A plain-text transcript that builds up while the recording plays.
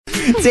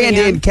It's Andy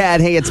and Kat.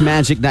 Hey, it's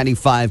Magic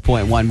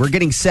 95.1. We're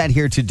getting set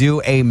here to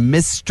do a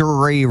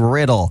mystery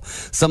riddle.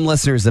 Some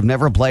listeners have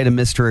never played a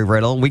mystery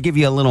riddle. We give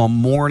you a little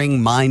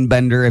morning mind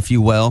bender, if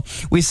you will.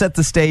 We set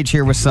the stage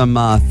here with some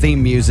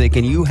theme music,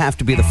 and you have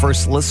to be the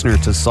first listener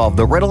to solve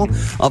the riddle.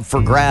 Up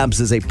for grabs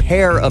is a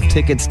pair of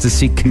tickets to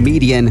see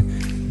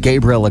comedian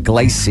Gabriel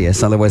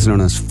Iglesias, otherwise known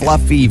as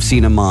Fluffy. You've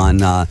seen him on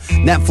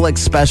Netflix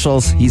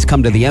specials. He's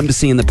come to the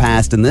embassy in the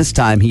past, and this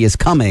time he is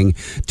coming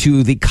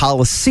to the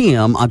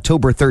Coliseum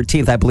October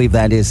 13th. I believe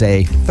that is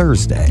a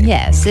Thursday.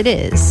 Yes, it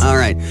is. All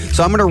right.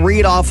 So I'm going to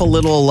read off a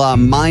little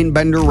mind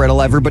bender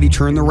riddle. Everybody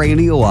turn the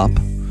radio up.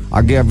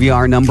 I'll give you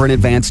our number in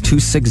advance,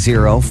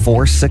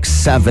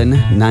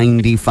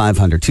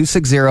 260-467-9500.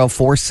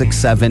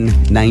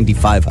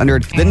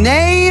 260-467-9500. The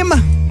name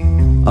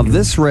of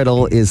this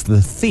riddle is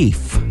The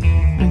Thief.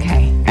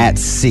 Okay. At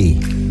sea.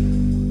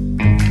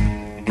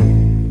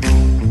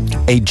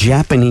 A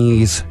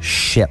Japanese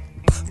ship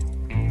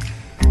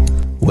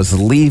was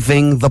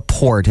leaving the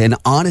port and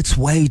on its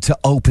way to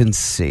open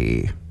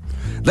sea.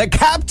 The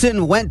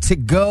captain went to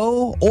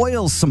go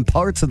oil some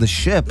parts of the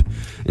ship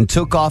and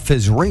took off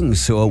his ring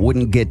so it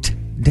wouldn't get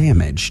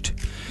damaged.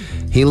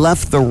 He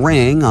left the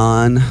ring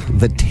on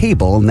the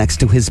table next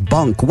to his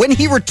bunk. When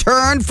he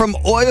returned from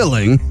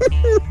oiling,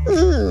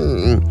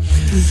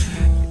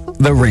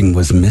 the ring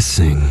was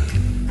missing.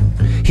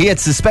 He had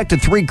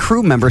suspected 3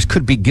 crew members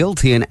could be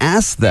guilty and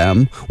asked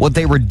them what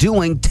they were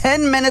doing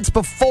 10 minutes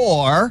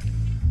before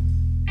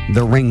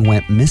the ring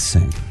went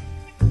missing.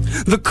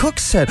 The cook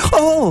said,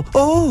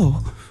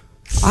 Oh,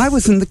 I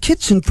was in the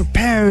kitchen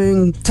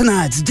preparing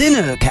tonight's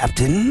dinner,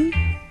 Captain.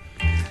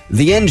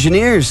 The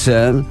engineer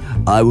said,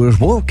 I was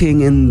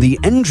working in the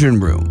engine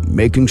room,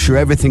 making sure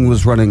everything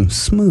was running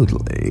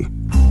smoothly.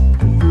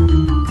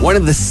 One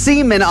of the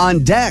seamen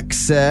on deck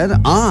said,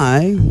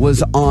 I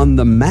was on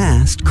the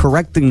mast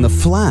correcting the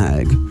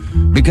flag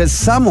because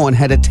someone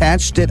had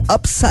attached it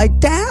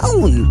upside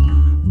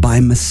down by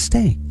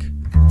mistake.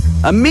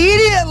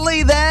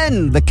 Immediately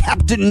then, the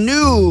captain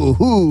knew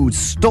who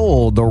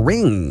stole the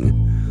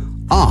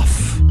ring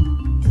off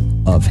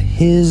of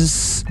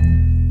his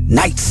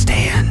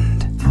nightstand.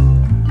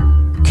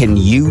 Can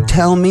you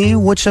tell me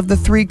which of the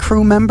 3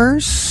 crew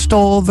members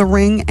stole the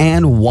ring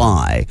and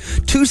why?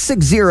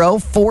 260-467-9500.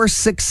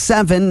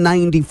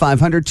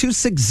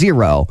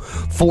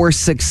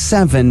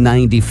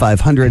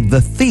 260-467-9500.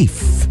 The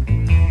Thief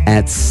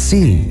at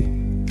Sea.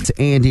 It's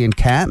Andy and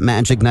Kat,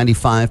 Magic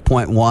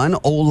 95.1.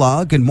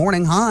 Hola, good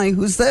morning. Hi,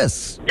 who's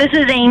this? This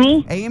is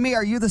Amy. Amy,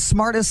 are you the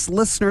smartest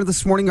listener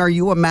this morning? Are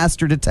you a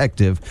master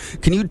detective?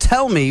 Can you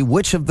tell me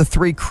which of the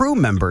 3 crew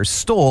members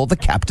stole the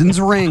captain's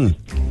ring?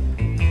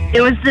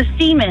 It was the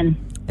seaman.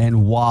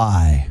 And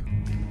why?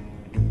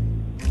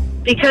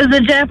 Because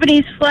the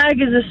Japanese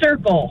flag is a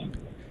circle.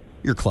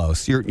 You're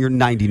close. You're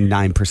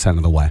 99%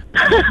 of the way.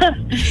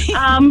 I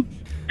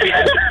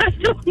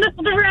don't know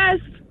the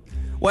rest.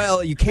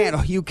 Well, you can't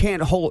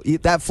hold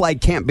that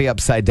flag can't be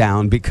upside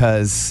down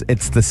because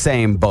it's the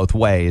same both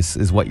ways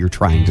is what you're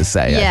trying to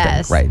say.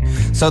 Yes. I think,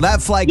 right. So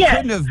that flag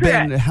couldn't have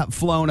been correct.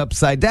 flown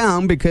upside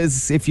down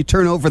because if you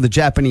turn over the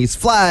Japanese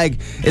flag,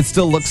 it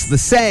still looks the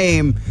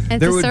same. It's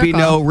there a would be circle.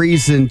 no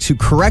reason to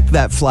correct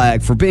that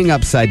flag for being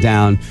upside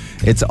down.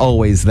 It's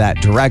always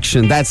that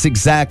direction. That's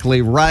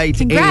exactly right.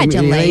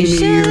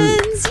 Congratulations. Amy,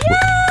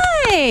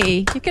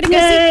 Yay. You're going to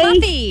go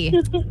see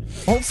Fluffy.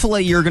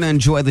 hopefully you're going to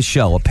enjoy the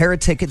show. A pair of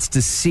tickets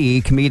to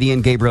see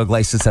comedian Gabriel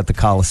Iglesias at the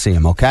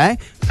Coliseum, okay?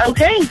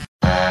 Okay.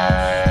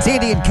 It's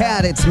Andy and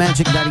Kat. It's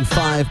Magic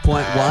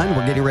 95.1.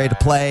 We're getting ready to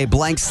play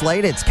Blank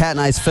Slate. It's Kat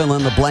and I's Fill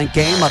in the Blank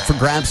game. Up for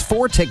grabs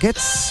 4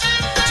 tickets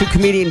to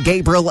comedian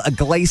Gabriel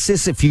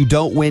Iglesias. If you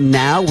don't win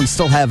now, we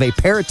still have a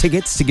pair of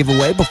tickets to give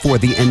away before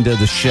the end of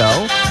the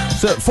show.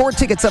 So 4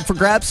 tickets up for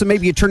grabs. So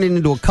maybe you turn it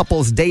into a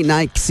couple's date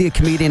night, see a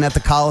comedian at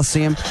the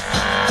Coliseum.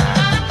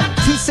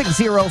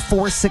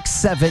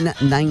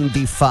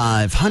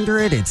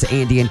 260-467-9500. It's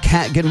Andy and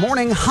Kat. Good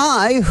morning.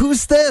 Hi,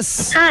 who's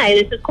this? Hi,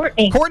 this is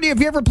Courtney. Courtney,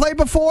 have you ever played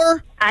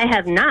before? I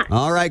have not.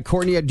 All right,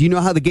 Courtney, do you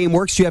know how the game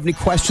works? Do you have any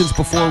questions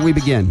before we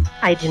begin?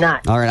 I do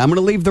not. All right, I'm going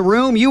to leave the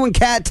room. You and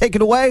Kat take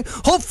it away.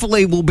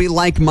 Hopefully, we'll be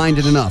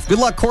like-minded enough. Good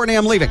luck, Courtney.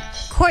 I'm leaving.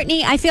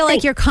 Courtney, I feel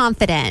like you're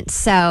confident.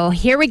 So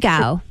here we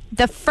go.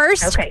 The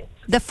first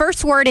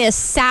word is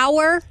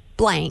sour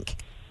blank.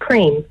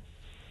 Cream.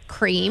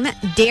 Cream.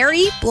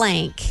 Dairy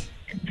blank.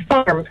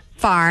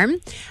 Farm.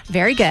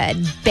 Very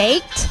good.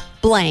 Baked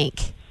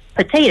blank.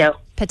 Potato.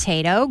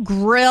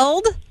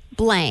 Grilled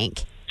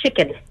blank.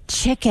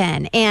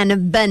 Chicken.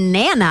 And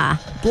banana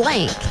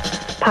blank.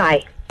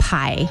 Pie.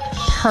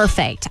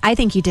 Perfect. I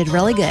think you did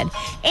really good.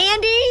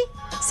 Andy,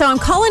 so I'm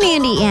calling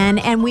Andy in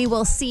and we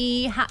will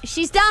see how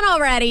she's done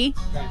already.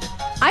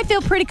 I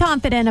feel pretty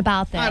confident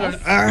about this.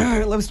 All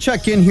right, let's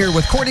check in here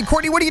with Courtney.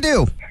 Courtney, what do you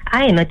do?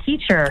 I am a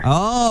teacher.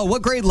 Oh,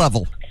 what grade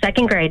level?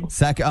 2nd grade.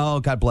 Oh,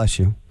 God bless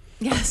you.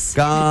 Yes.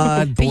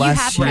 God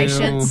bless you. Have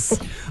patience.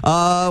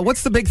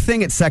 What's the big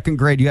thing at 2nd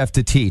grade you have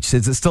to teach?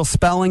 Is it still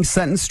spelling,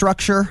 sentence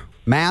structure,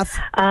 math?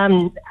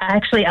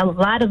 Actually, a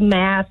lot of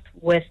math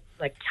with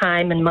like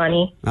time and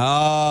money.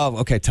 Oh,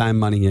 okay. Time,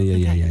 money.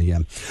 Yeah.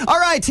 All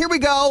right, here we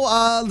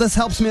go. This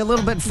helps me a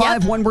little bit.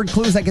 5 one-word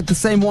clues. I get the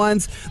same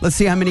ones. Let's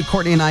see how many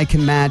Courtney and I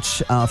can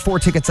match. 4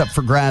 tickets up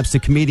for grabs to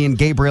comedian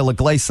Gabriel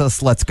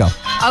Iglesias. Let's go.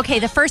 Okay,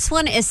 the first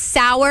one is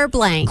sour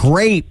blank.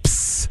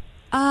 Grapes.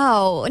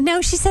 Oh,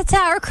 no, she said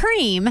sour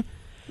cream.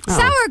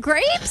 Sour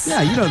grapes?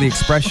 Yeah, you know the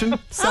expression.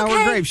 Sour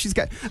grapes. She's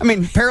got,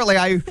 apparently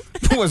I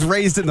was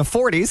raised in the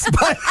 40s,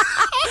 but.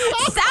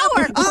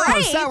 Sour grapes.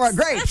 Oh, sour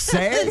grapes,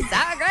 eh?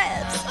 Sour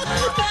grapes.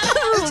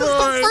 It's just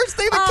the first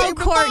thing that came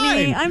to Courtney,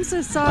 mind. I'm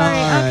so sorry.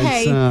 All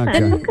right, Okay.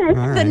 okay. The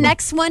All right.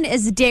 next one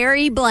is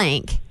dairy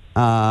blank.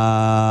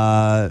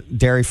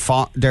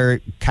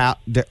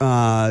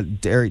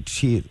 Dairy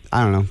cheese.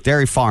 I don't know.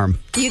 Dairy farm.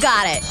 You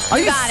got it. Are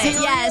You you got serious?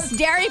 it. Yes,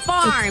 dairy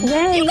farm.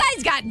 Yay. You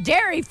guys got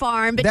dairy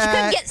farm, but you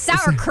couldn't get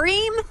sour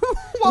cream?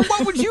 Well,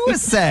 what would you have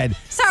said?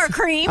 Sour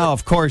cream. Oh,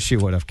 of course you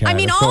would have, Kat. I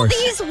mean, of all course.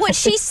 these, what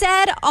she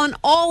said on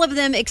all of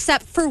them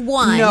except for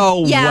one.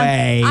 No yeah,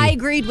 way. I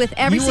agreed with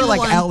every You were single like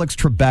one. Alex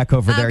Trebek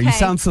over there. You Okay.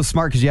 sound so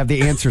smart because you have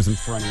the answers in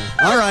front of you.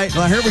 All right,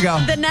 well, here we go.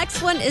 The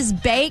next one is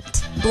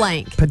baked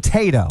blank.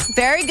 Potato.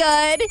 Very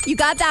good. You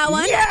got that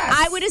one. Yes!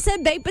 I would have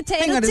said baked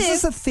potato Hang on, too. is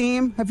this a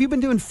theme? Have you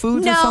been doing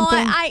foods no, or something?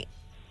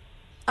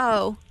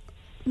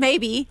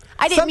 maybe.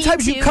 I didn't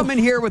Sometimes mean to. you come in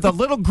here with a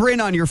little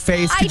grin on your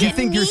face I because you didn't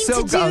think you're mean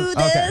so to do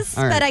this,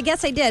 All right. but I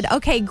guess I did.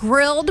 Okay,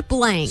 grilled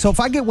blank. So if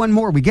I get one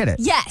more, we get it.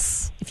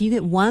 yes, if you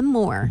get one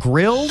more,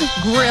 Grilled?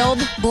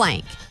 grilled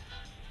blank.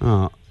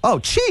 Oh,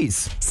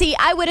 cheese. See,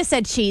 I would have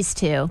said cheese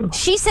too.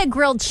 She said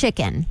grilled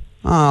chicken.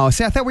 Oh,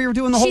 see, I thought we were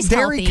doing the whole She's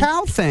dairy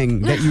healthy. cow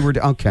thing that you were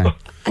doing. Okay.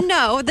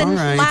 No, the All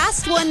right.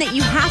 last one that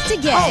you have to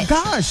get. Oh,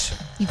 gosh.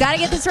 You got to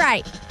get this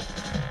right.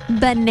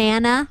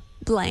 Banana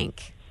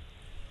blank.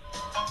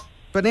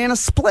 Banana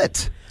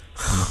split.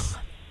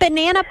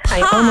 Banana pie.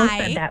 I almost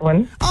said that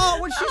one. Oh,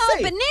 what'd she Oh,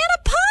 say? banana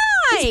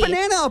pie. Is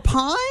banana a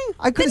pie?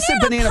 I could have said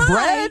banana pie.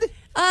 bread.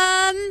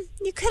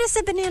 You could have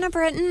said banana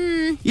bread.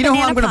 You know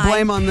who I'm going to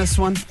blame on this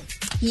one?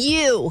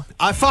 You.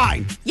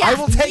 Fine. Yeah, I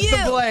will take the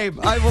you. blame.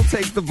 I will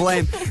take the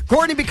blame.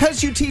 Courtney,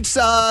 because you teach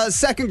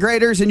second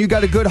graders and you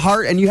got a good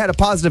heart and you had a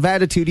positive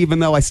attitude, even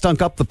though I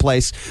stunk up the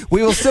place,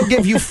 we will still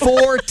give you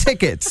 4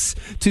 tickets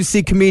to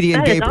see comedian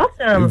That is Gabriel.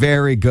 awesome.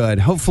 Very good.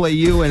 Hopefully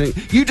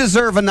you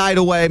deserve a night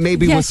away,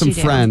 maybe with Yes, some you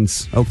do.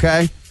 friends.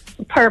 Okay.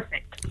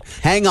 Perfect.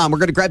 Hang on, we're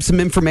going to grab some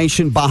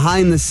information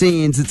behind the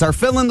scenes. It's our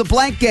fill in the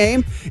blank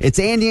game. It's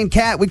Andy and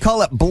Kat. We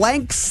call it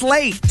Blank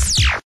Slate.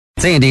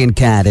 It's Andy and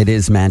Kat. It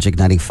is Magic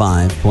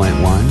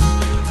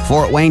 95.1.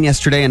 Fort Wayne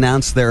yesterday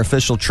announced their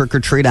official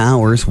trick-or-treat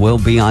hours will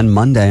be on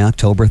Monday,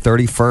 October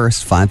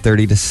 31st,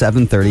 5:30 to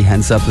 7:30.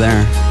 Heads up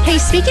there. Hey,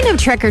 speaking of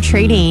trick or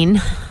treating,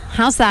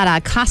 how's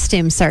that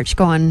costume search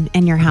going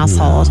in your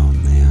household? Oh,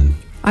 man.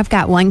 I've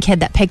got one kid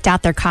that picked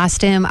out their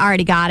costume,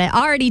 already got it,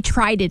 already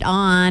tried it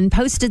on,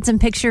 posted some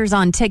pictures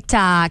on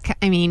TikTok.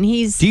 I mean,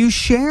 Do you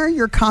share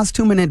your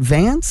costume in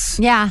advance?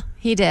 yeah,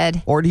 he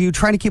did. Or do you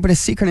try to keep it a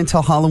secret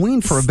until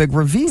Halloween for a big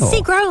reveal?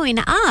 See, growing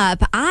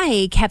up,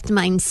 I kept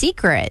mine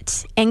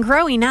secret. And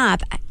growing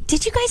up,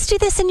 did you guys do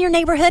this in your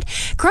neighborhood?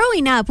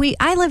 Growing up,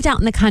 I lived out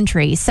in the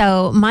country,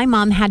 so my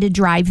mom had to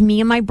drive me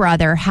and my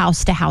brother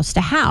house to house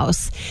to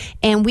house.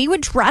 And we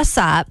would dress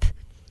up,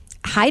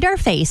 hide our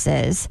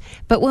faces,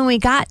 but when we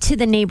got to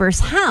the neighbor's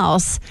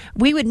house,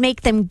 we would make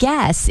them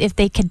guess if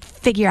they could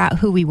figure out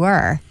who we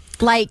were.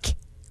 Like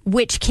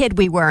which kid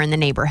we were in the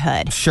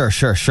neighborhood. Sure.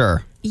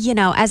 You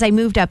know, as I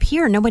moved up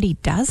here, nobody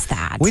does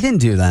that. We didn't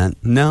do that.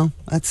 No,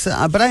 that's.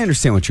 But I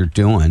understand what you're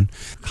doing.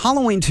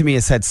 Halloween to me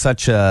has had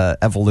such a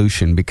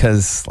evolution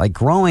because, like,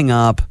 growing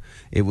up,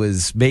 it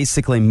was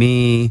basically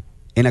me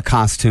in a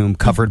costume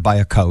covered by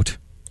a coat,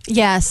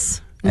 Yes.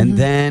 and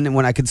then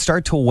when I could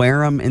start to wear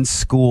them in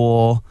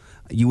school,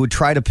 you would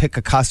try to pick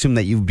a costume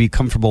that you'd be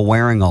comfortable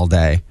wearing all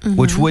day,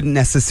 which wouldn't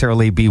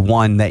necessarily be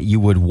one that you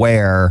would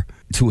wear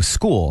to a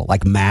school,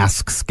 like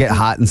masks get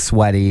hot and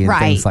sweaty and Right.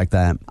 things like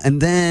that.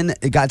 And then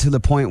it got to the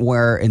point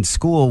where in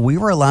school we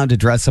were allowed to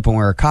dress up and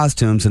wear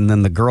costumes, and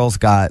then the girls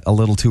got a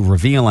little too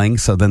revealing,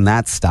 so then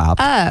that stopped.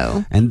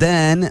 Oh. And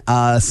then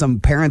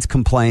some parents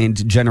complained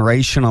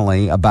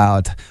generationally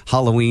about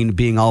Halloween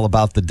being all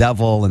about the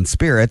devil and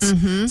spirits.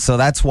 So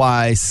that's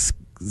why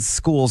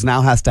schools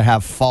now has to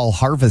have fall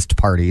harvest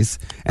parties,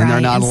 and they're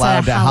Right, not instead allowed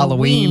of to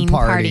Halloween Halloween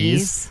parties,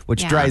 parties.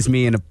 which Yeah. drives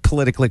me in a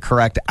politically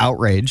correct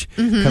outrage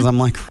because I'm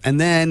like, and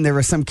then there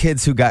were some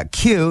kids who got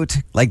cute,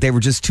 like they were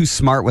just too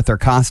smart with their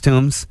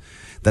costumes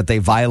that they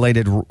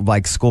violated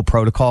like school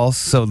protocols.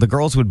 So the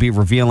girls would be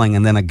revealing,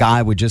 and then a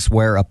guy would just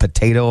wear a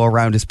potato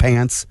around his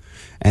pants,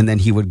 and then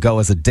he would go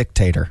as a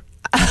dictator.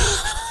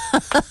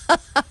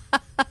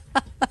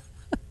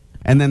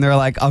 And then they're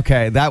like,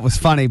 okay, that was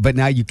funny, but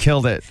now you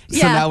killed it. So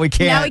Yeah, now we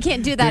can't. now we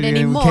can't do that we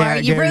anymore.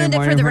 can't You get ruined it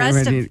any for the more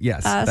rest of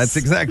Yes, us. that's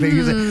exactly. He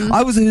was like,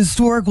 I was a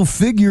historical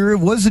figure. It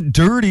wasn't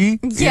dirty.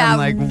 And Yeah, I'm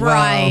like, well,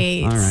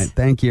 right. all right,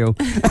 thank you.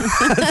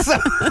 So,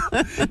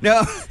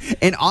 no,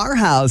 in our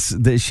house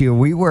this year,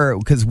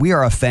 because we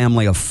are a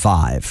family of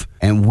 5.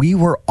 and we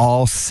were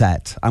all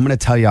set. I'm going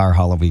to tell you our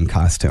Halloween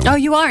costume. Oh,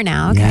 you are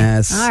now? Okay.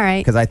 Yes. All right.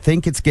 Because I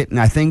think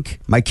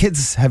my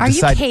kids have Are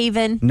decided. you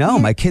caving? No,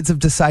 my kids have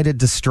decided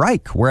to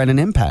strike. We're at an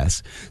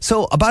impasse.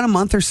 So about a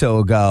month or so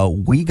ago,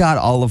 we got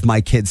all of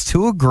my kids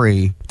to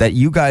agree that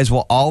you guys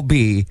will all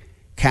be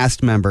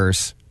cast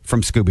members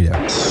from Scooby-Doo.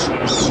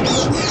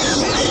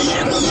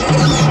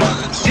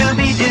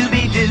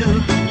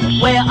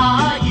 Scooby-Dooby-Doo, where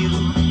are you?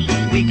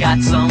 We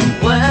got some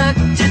work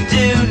to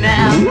do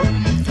now.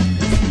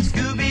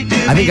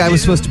 I think I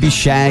was supposed to be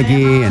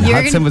Shaggy, and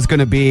Hudson was going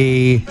to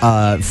be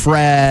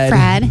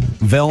Fred.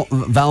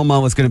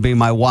 Velma was going to be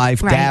my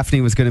wife. Right.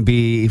 Daphne was going to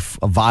be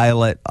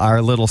Violet.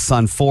 Our little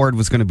son Ford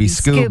was going to be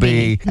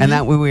Scooby. And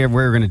that we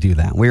were going to do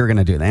that. We were going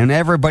to do that. And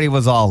everybody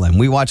was all in.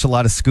 We watch a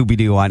lot of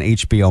Scooby-Doo on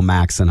HBO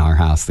Max in our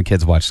house. The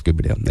kids watch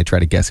Scooby-Doo. They try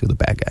to guess who the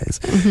bad guy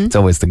is. It's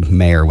always the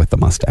mayor with the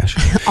mustache.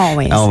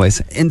 Always.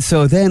 And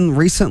so then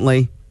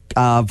recently,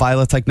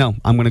 Violet's like, no,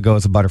 I'm going to go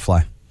as a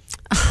butterfly.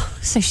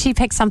 So she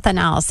picked something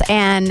else.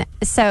 And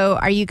so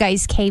are you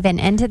guys caving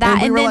into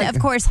that? And then,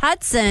 of course,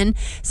 Hudson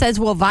says,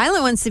 well,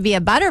 Violet wants to be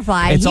a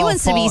butterfly. He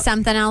wants to be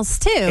something else,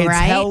 too, it's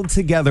right? It's held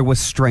together with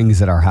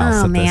strings at our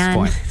house this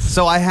point.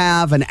 So I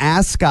have an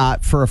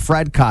ascot for a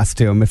Fred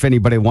costume if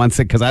anybody wants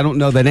it, because I don't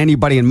know that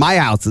anybody in my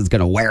house is going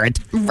to wear it.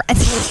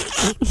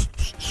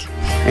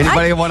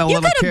 Anybody want a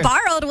little kid? You could have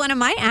borrowed one of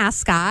my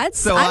ascots.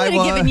 So I would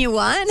have given you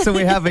one. So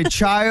we have a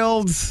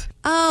child's...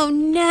 Oh,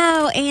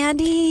 no,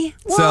 Andy.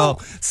 Well,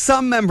 so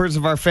some members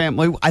of our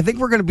family, I think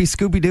we're going to be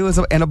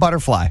Scooby-Doo and a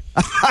butterfly.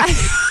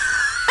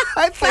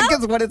 I think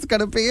is what it's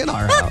going to be in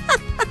our house.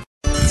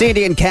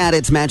 Sandy and Kat,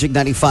 it's Magic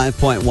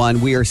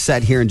 95.1. We are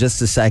set here in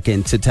just a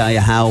second to tell you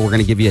how we're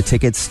going to give you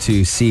tickets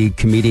to see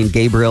comedian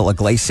Gabriel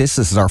Iglesias.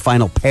 This is our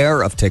final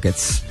pair of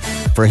tickets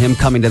for him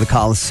coming to the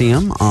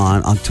Coliseum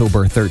on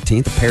October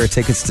 13th. A pair of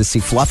tickets to see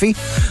Fluffy.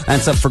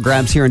 That's up for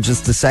grabs here in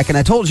just a second.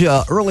 I told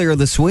you earlier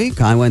this week,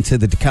 I went to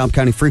the DeKalb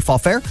County Free Fall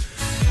Fair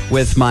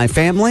with my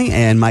family,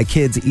 and my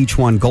kids each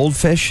won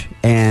goldfish.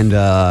 And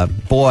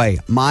boy,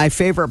 my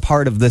favorite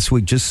part of this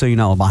week, just so you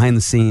know, behind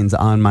the scenes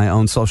on my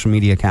own social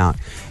media account,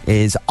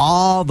 is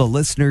all the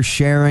listeners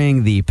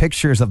sharing the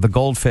pictures of the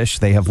goldfish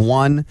they have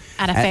won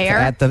at a fair,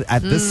 at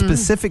this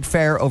specific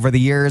fair over the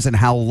years, and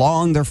how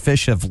long their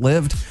fish have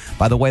lived.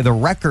 By the way, the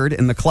record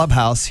in the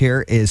clubhouse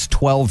here is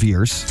 12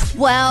 years.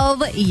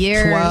 12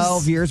 years.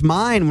 12 years.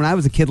 Mine, when I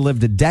was a kid,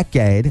 lived a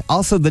decade.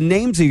 Also, the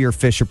names of your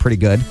fish are pretty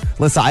good.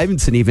 Alyssa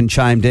Ivinson even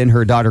chimed in.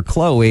 Her daughter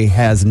Chloe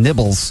has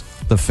Nibbles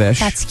the fish.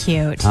 That's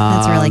cute.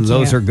 That's really cute.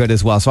 Those are good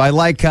as well. So I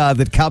like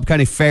the DeKalb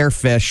County Fair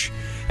fish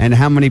and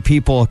how many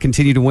people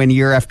continue to win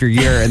year after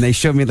year. And they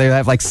showed me they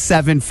have like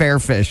 7 fair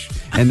fish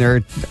in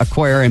their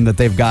aquarium that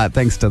they've got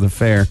thanks to the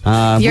fair.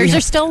 Yours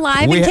are still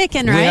live and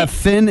kicking, right? We have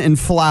Finn and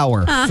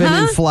Flower. Finn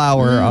and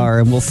Flower are,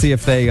 and we'll see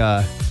if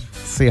they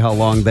see how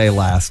long they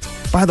last.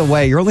 By the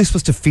way, you're only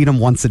supposed to feed them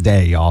once a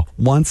day, y'all.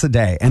 Once a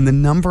day. And the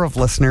number of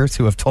listeners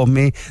who have told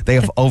me they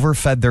have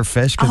overfed their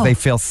fish because they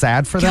feel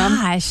sad for them,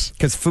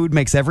 because food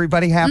makes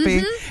everybody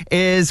happy,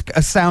 is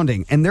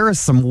astounding. And there are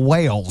some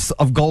whales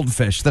of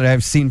goldfish that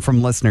I've seen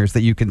from listeners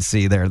that you can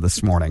see there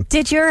this morning.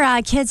 Did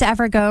your kids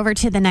ever go over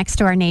to the next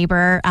door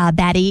neighbor,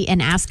 Betty,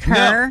 and ask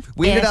her? No.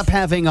 We ended up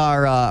having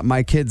our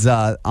my kids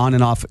on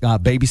and off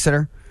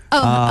babysitter.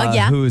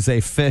 Yeah. Who is a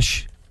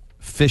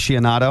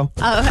aficionado.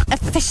 Oh,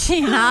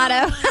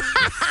 aficionado.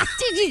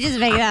 Did you just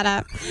make that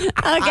up?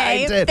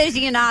 Okay,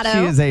 aficionado.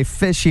 She is a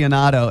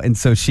aficionado, and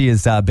so she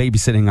is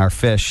babysitting our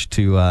fish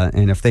to,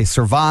 and if they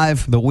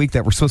survive the week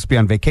that we're supposed to be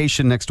on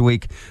vacation next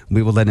week,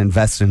 we will then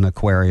invest in an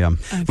aquarium.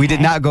 Okay. We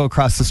did not go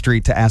across the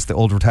street to ask the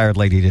old retired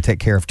lady to take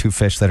care of 2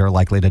 fish that are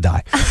likely to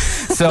die.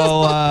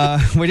 So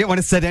we didn't want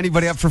to set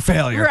anybody up for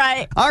failure.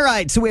 Right. All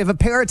right, so we have a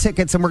pair of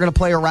tickets, and we're going to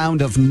play a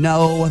round of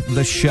Know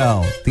the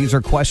Show. These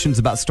are questions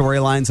about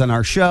storylines on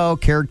our show,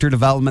 character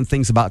development,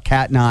 things about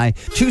Kat and I.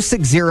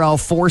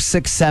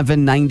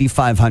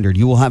 260-467-9500.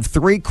 You will have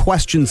 3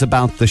 questions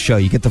about the show.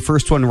 You get the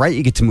first one right,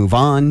 you get to move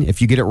on.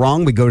 If you get it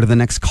wrong, we go to the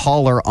next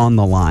caller on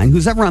the line.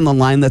 Who's ever on the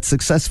line that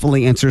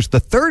successfully answers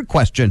the 3rd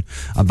question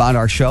about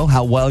our show,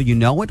 how well you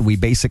know it. We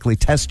basically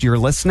test your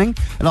listening.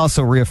 It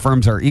also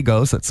reaffirms our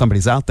egos that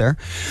somebody's out there.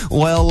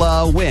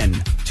 Will win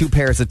 2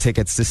 pairs of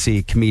tickets to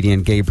see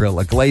comedian Gabriel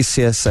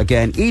Iglesias.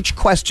 Again, each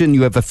question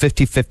you have a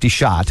 50-50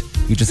 shot.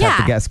 You just have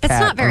to guess Kat it's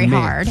not very or me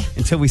hard.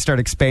 until we start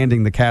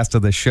expanding the cast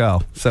of the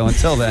show. So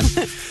until then,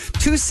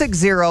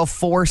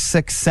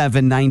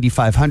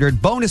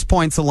 260-467-9500. Bonus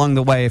points along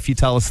the way if you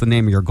tell us the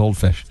name of your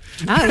goldfish.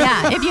 Oh,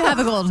 yeah, if you have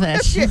a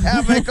goldfish. If you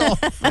have a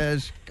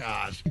goldfish.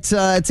 Gosh. It's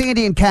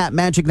Andy and Kat,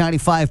 Magic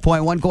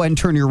 95.1. Go ahead and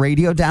turn your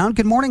radio down.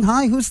 Good morning.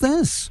 Hi, who's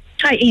this?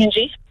 Hi,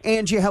 Angie.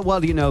 Angie, how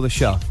well do you know the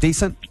show?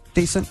 Decent?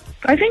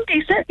 I think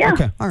decent, yeah.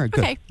 Okay, all right,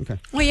 good. Okay.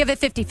 Well, you have a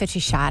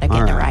 50-50 shot of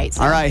getting it right.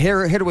 So. All right, hit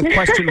her with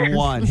question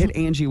 1. Hit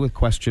Angie with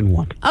question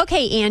 1.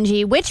 Okay,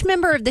 Angie, which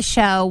member of the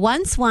show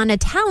once won a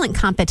talent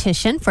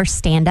competition for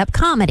stand-up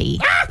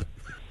comedy?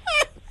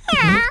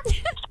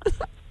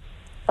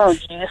 Oh,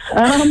 jeez.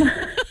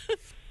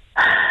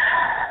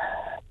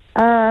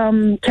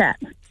 Kat.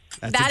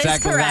 That's That is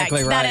exactly correct.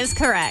 right. That is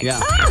correct. Yeah.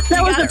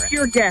 That was got a it.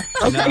 pure guess.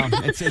 No,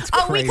 it's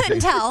Oh, crazy. we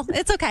couldn't tell.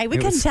 It's okay. We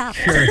couldn't tell.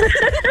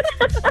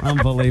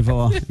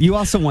 Unbelievable. You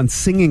also won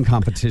singing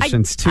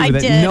competitions, too, I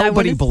that did.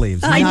 nobody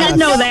believes. I did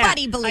know that.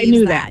 Nobody believes I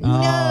knew that.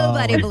 that.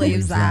 Nobody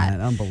believes that.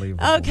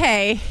 Unbelievable.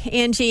 Okay,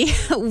 Angie,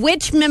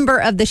 which member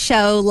of the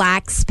show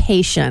lacks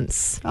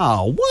patience?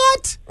 Oh,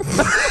 what?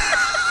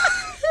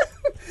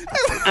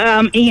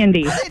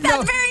 Andy. That's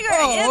very good.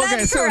 Yeah,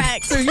 that's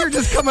correct. So you're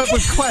just coming up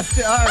with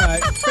questions. All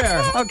right,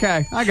 fair.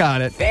 Okay, I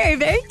got it. Very,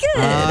 very good.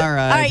 All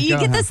right, All right, you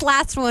go get ahead. this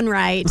last one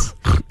right,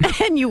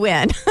 and you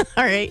win.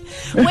 All right.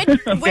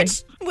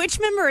 Which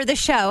member of the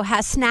show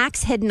has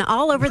snacks hidden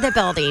all over the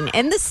building,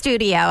 in the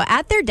studio,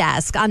 at their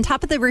desk, on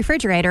top of the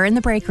refrigerator, in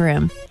the break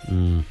room?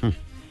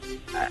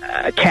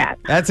 Cat.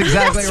 That's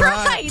exactly That's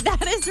right.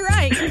 That is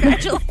right.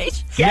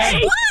 Congratulations.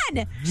 Yay. She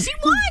won. She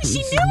won. She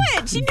knew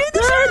it. She knew the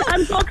Good. show.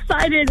 I'm so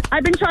excited.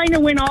 I've been trying to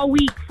win all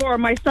week for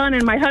my son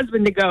and my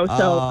husband to go,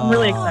 so I'm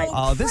really excited.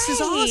 Oh, this is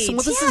Great. awesome.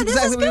 Well, this Yeah, is this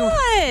exactly is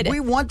what good. we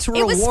want to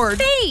It was reward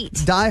fate.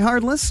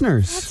 diehard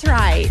listeners. That's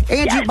right.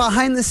 Angie,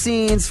 behind the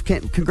scenes,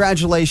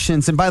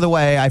 congratulations. And by the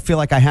way, I feel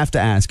like I have to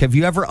ask, have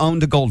you ever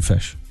owned a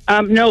goldfish?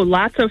 No,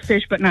 lots of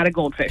fish, but not a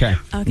goldfish. Okay.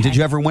 Okay. Did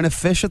you ever win a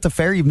fish at the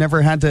fair? You've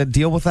never had to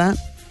deal with that?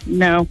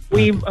 No,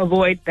 we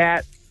avoid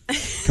that.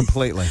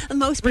 Completely.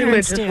 Most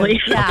parents do.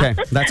 Religiously. Yeah.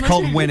 Okay, that's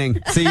called winning.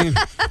 See,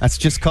 that's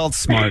just called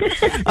smart.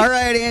 All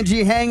right,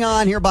 Angie, hang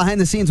on here behind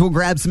the scenes. We'll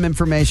grab some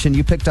information.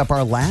 You picked up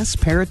our last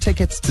pair of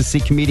tickets to see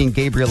comedian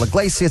Gabriel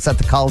Iglesias at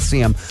the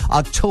Coliseum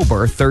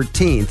October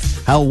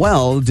 13th. How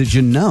well did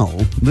you know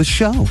the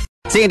show?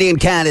 It's Andy and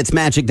Kat. It's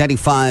Magic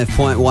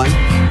 95.1.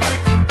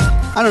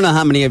 I don't know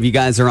how many of you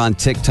guys are on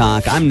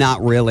TikTok. I'm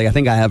not really. I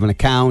think I have an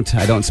account.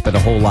 I don't spend a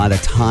whole lot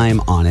of time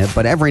on it.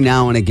 But every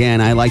now and again,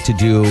 I like to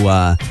do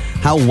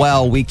how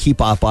well we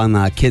keep up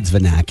on kids'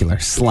 vernacular,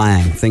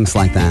 slang, things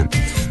like that.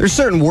 There's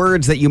certain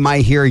words that you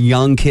might hear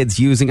young kids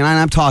using. And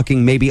I'm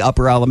talking maybe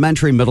upper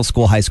elementary, middle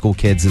school, high school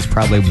kids is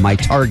probably my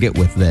target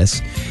with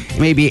this.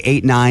 Maybe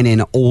 8, 9,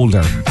 and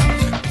older.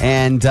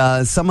 And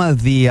some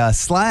of the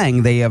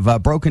slang, they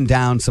have broken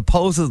down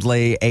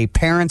supposedly a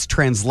parent's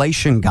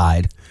translation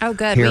guide. Oh,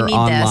 good. Here We need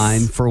online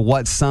this. for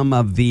what some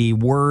of the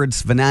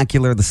words,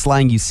 vernacular, the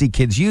slang you see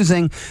kids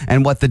using,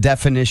 and what the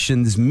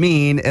definitions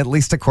mean, at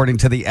least according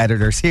to the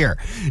editors here.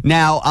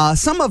 Now,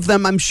 some of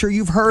them I'm sure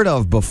you've heard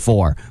of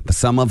before, but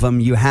some of them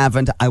you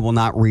haven't. I will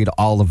not read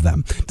all of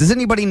them. Does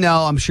anybody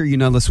know? I'm sure you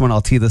know this one.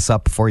 I'll tee this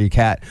up for you,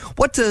 Kat.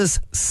 What does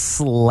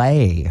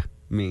slay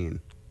mean?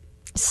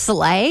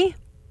 Slay?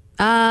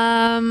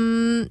 I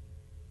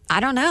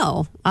don't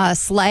know.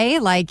 Slay,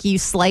 like you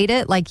slayed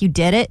it, like you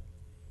did it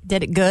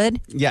good.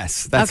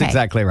 Yes, that's Okay.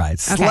 exactly right.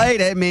 Slayed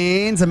it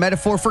means a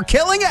metaphor for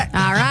killing it.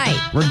 All right.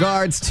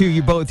 Regards to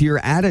you both your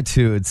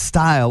attitude,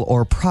 style,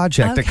 or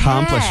project Okay.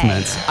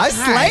 accomplishments. I All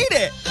slayed right.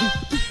 it.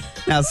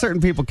 Now, certain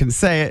people can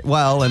say it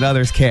well, and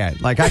others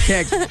can't. Like I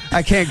can't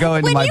go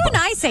into When my. you and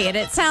I say it,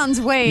 it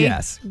sounds way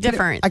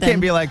different. I can't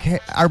be like, hey,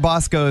 our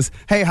boss goes,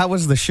 "Hey, how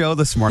was the show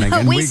this morning?"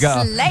 And We we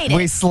go, slayed it.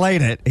 "We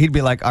slayed it." He'd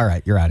be like, "All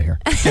right, you're out of here.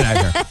 Get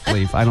out of here.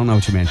 Leave. I don't know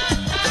what you mean."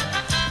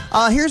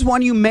 Here's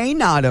one you may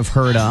not have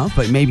heard of,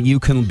 but maybe you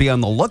can be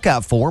on the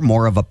lookout for.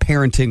 More of a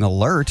parenting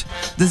alert.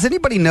 Does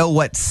anybody know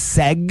what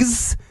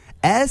SEGS?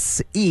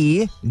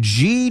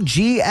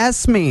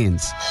 SEGGS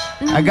means.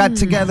 I got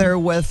together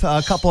with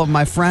a couple of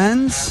my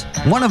friends.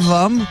 One of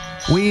them,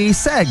 we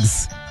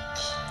SEGS.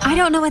 I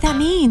don't know what that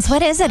means.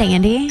 What is it,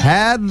 Andy?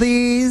 Had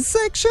these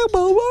sexual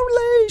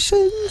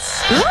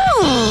relations.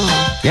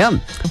 Ooh. Yeah.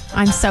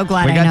 I'm so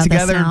glad We I got know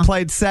together this now. and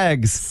played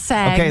SEGS.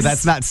 Segs. Okay,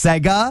 that's not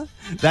Sega.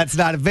 That's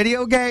not a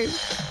video game.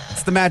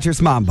 It's the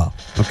Mattress Mambo.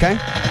 Okay?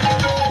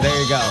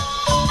 There you go.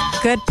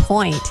 Good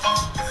point.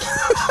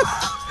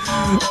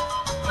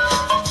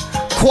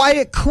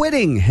 Quiet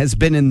quitting has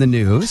been in the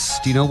news.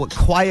 Do you know what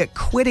quiet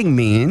quitting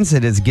means?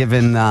 It is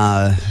given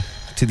to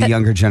the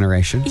younger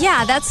generation.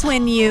 Yeah, that's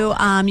when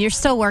you're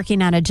still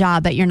working at a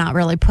job, but you're not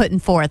really putting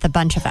forth a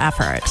bunch of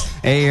effort.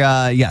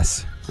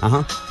 Yes.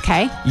 Uh-huh.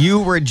 Okay.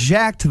 You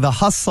reject the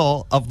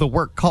hustle of the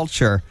work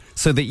culture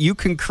so that you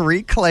can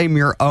reclaim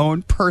your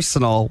own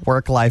personal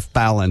work-life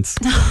balance.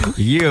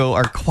 You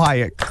are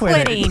quiet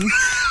quitting.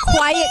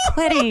 Quiet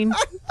quitting.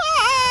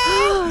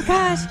 Oh,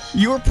 gosh.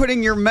 You are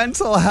putting your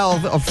mental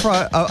health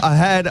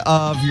ahead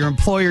of your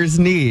employer's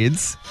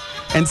needs.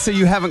 And so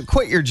you haven't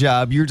quit your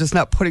job. You're just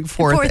not putting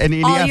forth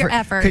any all your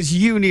effort. because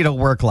you need a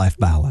work-life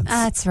balance.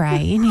 That's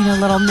right. You need a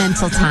little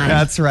mental time.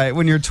 That's right.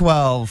 When you're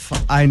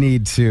 12, I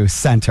need to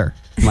center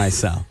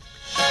myself.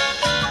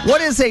 What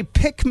is a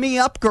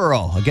pick-me-up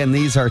girl? Again,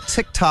 these are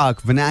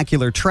TikTok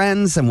vernacular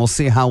trends, and we'll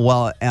see how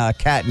well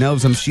Kat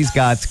knows them. She's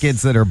got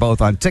kids that are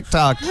both on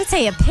TikTok. I would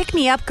say a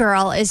pick-me-up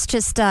girl is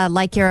just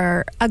like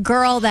a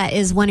girl that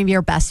is one of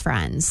your best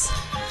friends.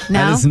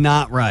 No? That is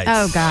not right.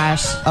 Oh,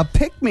 gosh. A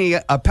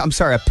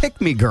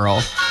pick-me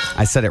girl.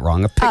 I said it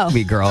wrong. A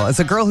pick-me girl is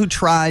a girl who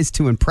tries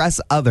to impress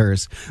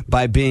others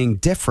by being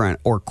different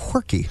or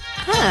quirky.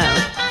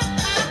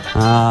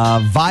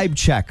 Oh. Vibe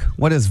check.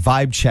 What does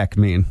vibe check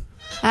mean?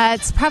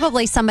 It's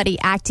probably somebody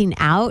acting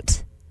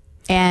out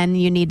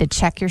And you need to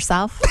check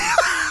yourself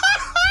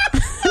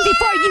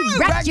before you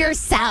wreck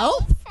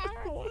yourself.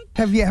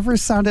 Have you ever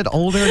sounded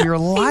older in your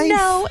life?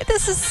 No,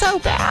 this is so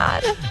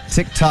bad.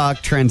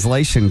 TikTok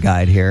translation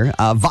guide here.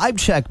 Vibe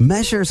check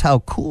measures how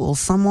cool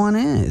someone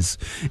is.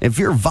 If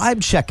you're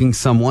vibe checking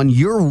someone,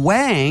 you're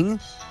weighing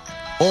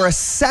or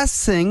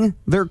assessing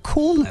their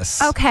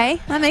coolness.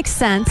 Okay, that makes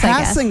sense.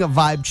 Passing a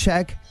vibe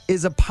check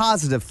is a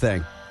positive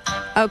thing.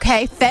 I guess.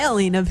 Okay,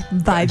 failing a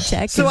vibe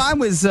check. So I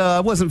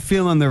wasn't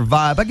feeling their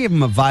vibe. I gave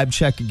them a vibe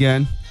check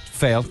again.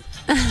 Failed.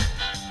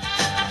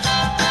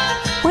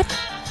 What?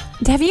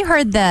 Have you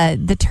heard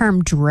the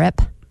term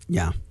drip?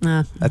 Yeah.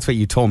 That's what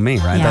you told me,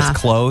 right? Yeah. That's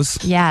clothes.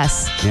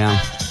 Yes.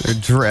 Yeah. They're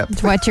drip.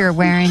 It's what you're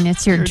wearing.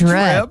 It's your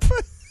drip.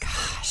 Drip.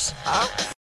 Gosh.